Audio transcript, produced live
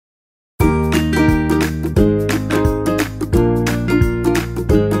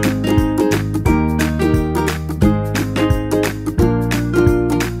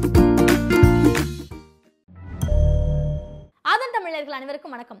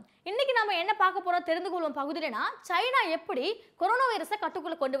இன்னைக்கு நாம என்ன பார்க்க போறோம் தெரிந்து கொள்வோம் பகுதியிலனா சைனா எப்படி கொரோனா வைரஸை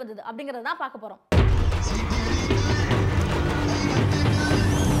கட்டுக்குள்ள கொண்டு வந்தது அப்படிங்கறத தான் பார்க்க போறோம்.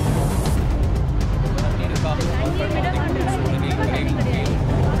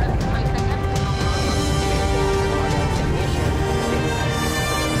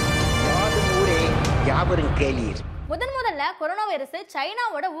 முதல்ல கொரோனா வைரஸ்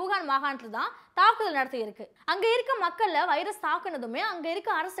சைனாவோட வூஹான் மாகாணத்துல தான் தாக்குதல் நடத்தி இருக்கு. அங்க இருக்க மக்கள்ல வைரஸ் தாக்குனதுமே அங்க இருக்க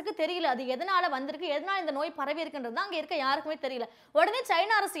அரசுக்கு தெரியல அது எதனால வந்திருக்கு, எதனால இந்த நோய் பரவி இருக்குன்றது அங்க இருக்க யாருக்குமே தெரியல. உடனே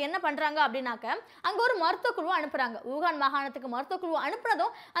சைனா அரசு என்ன பண்றாங்க அப்படின்னாக்க அங்க ஒரு மருத்துவ குழு அனுப்புறாங்க. வூஹான் மாகாணத்துக்கு மருத்துவ குழு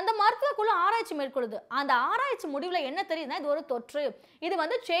அனுப்புறதும் அந்த மருத்துவ குழு ஆராய்ச்சி மேற்கொள்ளுது. அந்த ஆராய்ச்சி முடிவுல என்ன தெரியுதுன்னா இது ஒரு தொற்று, இது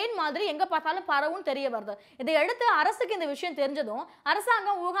வந்து செயின் மாதிரி எங்க பார்த்தாலும் பரவும் தெரிய வருது. இதை எடுத்து அரசுக்கு இந்த விஷயம் தெரிஞ்சதும்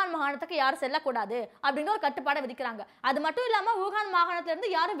அரசாங்கம் வூஹான் மாகாணத்துக்கு யாரும் செல்லக்கூடாது அப்படிங்கிற ஒரு கட்டுப்பாடை விதிக்கிறாங்க. அது மட்டும் இல்லாம வூஹான் மாகாணத்துல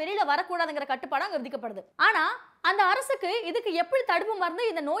இருந்து யாரும் வெளியில வரக்கூடாதுங்கிற கட்டுப்பாடு அங்க விதிக்கப்படுது. ஆனா அந்த அரசுக்கு இதுக்கு எப்படி தடுப்பு மருந்து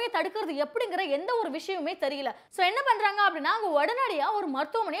இந்த நோயை தடுக்கிறது எப்படிங்கிற எந்த ஒரு விஷயமுமே தெரியல. சோ என்ன பண்றாங்க அப்படின்னா அவங்க உடனடியா ஒரு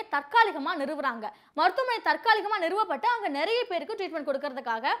மருத்துவமனையை தற்காலிகமா நிறுவுறாங்க. மருத்துவமனை தற்காலிகமா நிறுவப்பட்டு அங்க நிறைய பேருக்கு ட்ரீட்மெண்ட்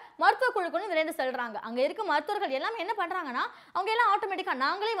கொடுக்கறதுக்காக மருத்துவ குழுக்களும் விரைந்து செல்றாங்க. அங்க இருக்க மருத்துவர்கள் எல்லாமே என்ன பண்றாங்கன்னா அவங்க எல்லாம் ஆட்டோமேட்டிக்கா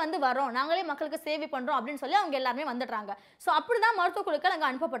நாங்களே வந்து வரோம், நாங்களே மக்களுக்கு சேவை பண்றோம் அப்படின்னு சொல்லி அவங்க எல்லாருமே வந்துடுறாங்க. சோ அப்படிதான் மருத்துவ குழுக்கள் அங்க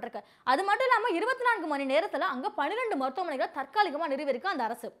அனுப்பப்பட்டிருக்கு. அது மட்டும் இல்லாம 24 மணி நேரத்துல அங்க 12 மருத்துவமனைகள் தற்காலிகமா நிறுவிருக்கு அந்த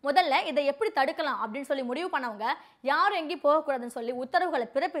அரசு. முதல்ல இதை எப்படி தடுக்கலாம் அப்படின்னு சொல்லி முடிவு பண்ணவங்க யாரும் எங்கேயும் போகக்கூடாதுன்னு சொல்லி உத்தரவுகளை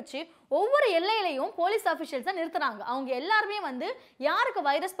பிறப்பிச்சு ஒவ்வொரு எல்லையிலையும் போலீஸ் ஆபீஷியல்ஸை நிறுத்துறாங்க. அவங்க எல்லாருமே வந்து யாருக்கு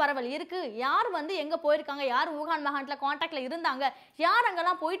வைரஸ் பரவல் இருக்கு, யார் வந்து எங்க போயிருக்காங்க, யார் வூஹான் மாகாணத்துல கான்டாக்ட்ல இருந்தாங்க, யார்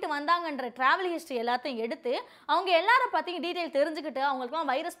அங்கெல்லாம் போயிட்டு வந்தாங்கன்ற டிராவல் ஹிஸ்டரி எல்லாத்தையும் எடுத்து அவங்க எல்லாரும் பத்தியும் டீடைல் தெரிஞ்சுக்கிட்டு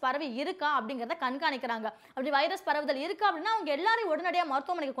அவங்களுக்குலாம் வைரஸ் பரவி இருக்கா அப்படிங்கிறத கண்காணிக்கிறாங்க. அப்படி வைரஸ் பரவுதல் இருக்கா அப்படின்னா அவங்க எல்லாரையும் உடனடியாக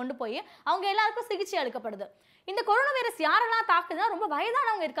மருத்துவமனைக்கு கொண்டு போய் அவங்க எல்லாருக்கும் சிகிச்சை அளிக்கப்படுது. இந்த கொரோனா வைரஸ் யாரெல்லாம் தாக்குதுன்னா ரொம்ப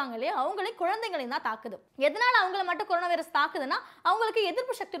வயதானவங்க இருக்காங்க இல்லையா, அவங்களே குழந்தைகளையும் தான் தாக்குது. எதனால அவங்கள மட்டும் கொரோனா வைரஸ் தாக்குதுன்னா அவங்களுக்கு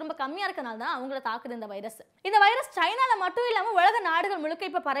எதிர்ப்பு சக்தி ரொம்ப கம்மியா இருக்கனால தான் அவங்கள தாக்குது இந்த வைரஸ். இந்த வைரஸ் சைனால மட்டும் இல்லாம உலக நாடுகள் முழுக்க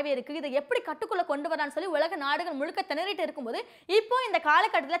இப்ப பரவி இருக்கு. இதை எப்படி கட்டுக்குள்ள கொண்டு வரான்னு சொல்லி உலக நாடுகள் முழுக்க திணறிட்டு இருக்கும்போது இப்போ இந்த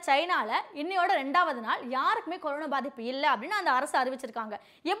காலகட்டத்தில் சைனால இன்னையோட 2வது நாள் யாருக்குமே கொரோனா பாதிப்பு இல்லை அப்படின்னு அந்த அரசு அறிவிச்சிருக்காங்க.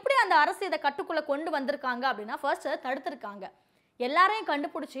 எப்படி அந்த அரசு இதை கட்டுக்குள்ள கொண்டு வந்திருக்காங்க அப்படின்னா ஃபர்ஸ்ட் தடுத்திருக்காங்க. எல்லாரையும்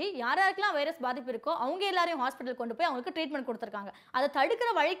கண்டுபிடிச்சி யாருக்கெல்லாம் வைரஸ் பாதிப்பு இருக்கோ அவங்க எல்லாரையும் ஹாஸ்பிட்டல் கொண்டு போய் அவங்களுக்கு ட்ரீட்மெண்ட் கொடுத்துருக்காங்க. அதை தடுக்கிற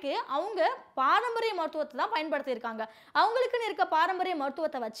வழிக்கு அவங்க பாரம்பரிய மருத்துவத்தை தான் பயன்படுத்தி இருக்காங்க. அவங்களுக்குன்னு இருக்க பாரம்பரிய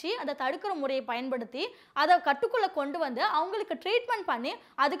மருத்துவத்தை வச்சு அதை தடுக்கிற முறையை பயன்படுத்தி அதை கட்டுக்குள்ள கொண்டு வந்து அவங்களுக்கு ட்ரீட்மெண்ட் பண்ணி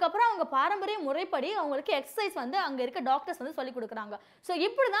அதுக்கப்புறம் அவங்க பாரம்பரிய முறைப்படி அவங்களுக்கு எக்ஸசைஸ் வந்து அங்க இருக்க டாக்டர்ஸ் வந்து சொல்லி கொடுக்குறாங்க. ஸோ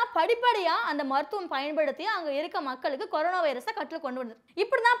இப்படிதான் படிப்படியா அந்த மருத்துவம் பயன்படுத்தி அங்க இருக்க மக்களுக்கு கொரோனா வைரஸை கட்டுக்குள்ள கொண்டு வந்து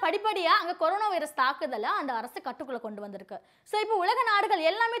இப்படிதான் படிப்படியா அங்க கொரோனா வைரஸ் தாக்குதலை அந்த அரசு கட்டுக்குள்ள கொண்டு வந்திருக்கு. ஸோ உலக நாடுகள்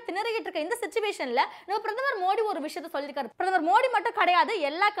எல்லாமே திணறிட்டு இருக்க இந்த சிச்சுவேஷன்ல நம்ம பிரதமர் மோடி ஒரு விஷயத்தை சொல்லியிருக்காரு. பிரதமர் மோடி மட்டும் கிடையாது,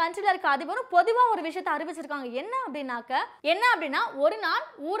 எல்லா கண்ட்ரில இருக்க அதிபரும் பொதுவா ஒரு விஷயத்தை அறிவிச்சிருக்காங்க. என்ன அப்படின்னா ஒரு நாள்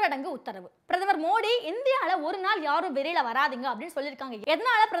ஊரடங்கு உத்தரவு. பிரதமர் மோடி இந்தியால ஒரு நாள் யாரும் வெளியில வராதீங்க அப்படின்னு சொல்லியிருக்காங்க.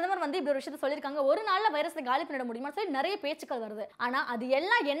 எதனால பிரதமர் வந்து இப்படி ஒரு விஷயத்தை சொல்லியிருக்காங்க, ஒரு நாள்ல வைரஸை காலி பண்ணிட முடியுமா சொல்லி நிறைய பேச்சுக்கள் வருது. ஆனா அது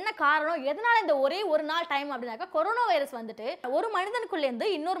எல்லாம் என்ன காரணம், எதனால இந்த ஒரே ஒரு நாள் டைம் அப்படின்னாக்கா கொரோனா வைரஸ் வந்துட்டு ஒரு மனிதனுக்குள்ள இருந்து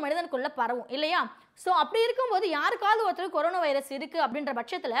இன்னொரு மனிதனுக்குள்ள பரவும் இல்லையா. சோ அப்படி இருக்கும்போது யாருக்காவது ஒருத்தர் கொரோனா வைரஸ் இருக்கு அப்படின்ற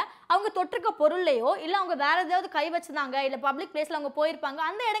பட்சத்துல அவங்க தொற்றுக்க பொருளையோ இல்ல அவங்க வேற ஏதாவது கை வச்சிருந்தாங்க இல்ல பப்ளிக் பிளேஸ்ல அவங்க போயிருப்பாங்க,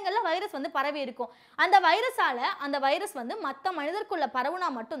 அந்த இடங்கள்ல வைரஸ் வந்து பரவி இருக்கும். அந்த வைரஸ் வந்து மத்த மனிதருக்குள்ள பரவுனா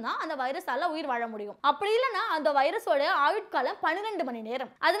மட்டும்தான் அந்த வைரஸால உயிர் வாழ முடியும். அப்படி இல்லைன்னா அந்த வைரஸோட ஆயுட்காலம் 12 மணி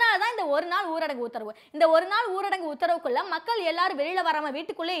நேரம். அதனாலதான் இந்த ஒரு நாள் ஊரடங்கு உத்தரவு. இந்த ஒரு நாள் ஊரடங்கு உத்தரவுக்குள்ள மக்கள் எல்லாரும் வெளியில வராம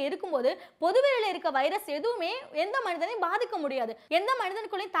வீட்டுக்குள்ளே இருக்கும்போது பொதுவெளியில இருக்க வைரஸ் எதுவுமே எந்த மனிதனையும் பாதிக்க முடியாது, எந்த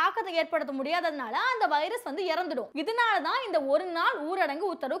மனிதனுக்குள்ளேயும் தாக்கத்தை ஏற்படுத்த முடியாததுனால அந்த வைரஸ் வந்து இறந்துடும். இதனால தான் இந்த ஒரு நாள் ஊரடங்கு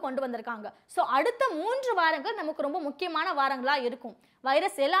உத்தரவு கொண்டு வந்திருக்காங்க. சோ அடுத்த 3 வாரங்கள் நமக்கு ரொம்ப முக்கியமான வாரங்களா இருக்கும்.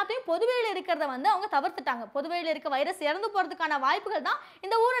 வைரஸ் எல்லாத்தையும் பொதுவெளியில இருக்கிறத வந்து அவங்க தவிர்த்துட்டாங்க. பொதுவெளியில இருக்க வைரஸ் இறந்து போறதுக்கான வாய்ப்புகள் தான்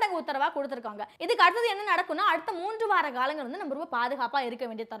இந்த ஊரடங்கு உத்தரவா கொடுத்திருக்காங்க. இதுக்கு அடுத்தது என்ன நடக்கும்னா அடுத்த 3 வார காலங்கள் வந்து நம்ம ரொம்ப பாதுகாப்பா இருக்க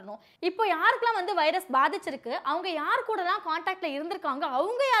வேண்டிய தரணும். இப்போ யாருக்கெல்லாம் வந்து வைரஸ் பாதிச்சிருக்கு, அவங்க யார் கூடலாம் கான்டாக்ட்ல இருந்திருக்காங்க,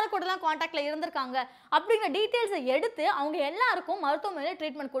 அவங்க யார் கூடலாம் கான்டாக்ட்ல இருந்திருக்காங்க அப்படிங்கிற டீடைல்ஸை எடுத்து அவங்க எல்லாருக்கும் மருத்துவமனையில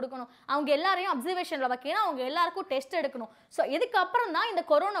ட்ரீட்மெண்ட் கொடுக்கணும். அவங்க எல்லாரையும் அப்சர்வேஷன்ல வைக்கணும், அவங்க எல்லாருக்கும் டெஸ்ட் எடுக்கணும். ஸோ இதுக்கப்புறம் தான் இந்த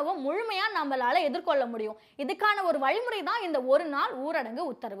கொரோனாவை முழுமையா நம்மளால எதிர்கொள்ள முடியும். இதுக்கான ஒரு வழிமுறை தான் இந்த ஒரு நாள் ஊரடங்கு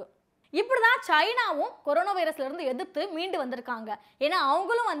உத்தரவு. இப்படிதான் சைனாவும் கொரோனா வைரஸ்ல இருந்து எதிர்த்து மீண்டு வந்திருக்காங்க. ஏன்னா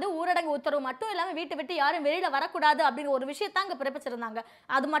அவங்களும் வந்து ஊரடங்கு உத்தரவு மட்டும் இல்லாம வீட்டை விட்டு யாரும் வெளியில வரக்கூடாது அப்படிங்கிற ஒரு விஷயத்தை அங்க பிறப்பிச்சிருந்தாங்க.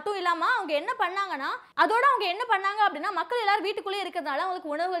 அது மட்டும் இல்லாம அவங்க என்ன பண்ணாங்கன்னா அப்படின்னா மக்கள் எல்லாரும் வீட்டுக்குள்ளே இருக்கிறதுனால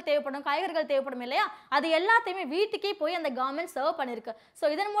அவங்களுக்கு உணவுகள் தேவைப்படும், காய்கறிகள் தேவைப்படும் இல்லையா, அது எல்லாத்தையுமே வீட்டுக்கே போய் அந்த கவர்மெண்ட் சர்வ் பண்ணிருக்கு.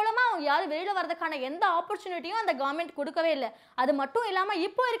 ஸோ இதன் மூலமா அவங்க யாரும் வெளியில வரதுக்கான எந்த ஆப்பர்ச்சுனிட்டியும் அந்த கவர்மெண்ட் கொடுக்கவே இல்லை. அது மட்டும் இல்லாம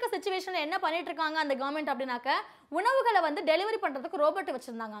இப்போ இருக்க சிச்சுவேஷன்ல என்ன பண்ணிட்டு இருக்காங்க அந்த கவர்மெண்ட் அப்படின்னாக்க உணவுகளை வந்து டெலிவரி பண்றதுக்கு ரோபோட்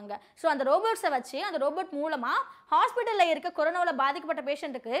வச்சிருந்தாங்க அங்க. ஸோ அந்த ரோபோட்ஸை வச்சு அந்த ரோபோட் மூலமா ஹாஸ்பிட்டல்ல இருக்க கொரோனாவில் பாதிக்கப்பட்ட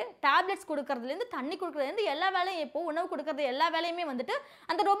பேஷண்ட்டுக்கு டேப்லெட்ஸ் கொடுக்கறதுலேருந்து தண்ணி கொடுக்கறதுலேருந்து எல்லா வேலையும் இப்போ உணவு கொடுக்கறது எல்லா வேலையுமே வந்துட்டு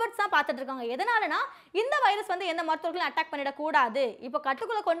அந்த ரோபோட்ஸ் தான் பார்த்துட்டு இருக்காங்க. எதனாலனா இந்த வைரஸ் வந்து எந்த மருத்துவர்களும் அட்டாக் பண்ணிடக்கூடாது, இப்போ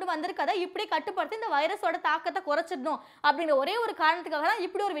கட்டுக்குள்ள கொண்டு வந்திருக்கதை இப்படி கட்டுப்படுத்தி இந்த வைரஸோட தாக்கத்தை குறைச்சிடணும் அப்படிங்கிற ஒரே ஒரு காரணத்துக்காக தான்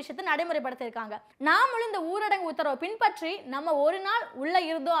இப்படி ஒரு விஷயத்தை நடைமுறைப்படுத்தியிருக்காங்க. நாமளும் இந்த ஊரடங்கு உத்தரவை பின்பற்றி நம்ம ஒரு நாள் உள்ள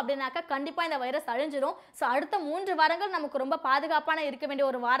இருந்தோம் அப்படின்னாக்கா கண்டிப்பா இந்த வைரஸ் அழிஞ்சிடும். ஸோ அடுத்த 3 வாரங்கள் நமக்கு ரொம்ப பாதுகாப்பான இருக்க வேண்டிய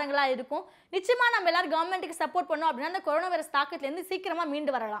ஒரு வாரங்களா இருக்கும். நிச்சயமா நம்ம எல்லாரும் கவர்மெண்ட்டுக்கு சப்போர்ட் பண்ணோம் அப்படின்னா அந்த கொரோனா வைரஸ் தாக்கத்திலிருந்து சீக்கிரமா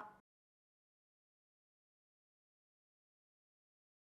மீண்டு வரலாம்.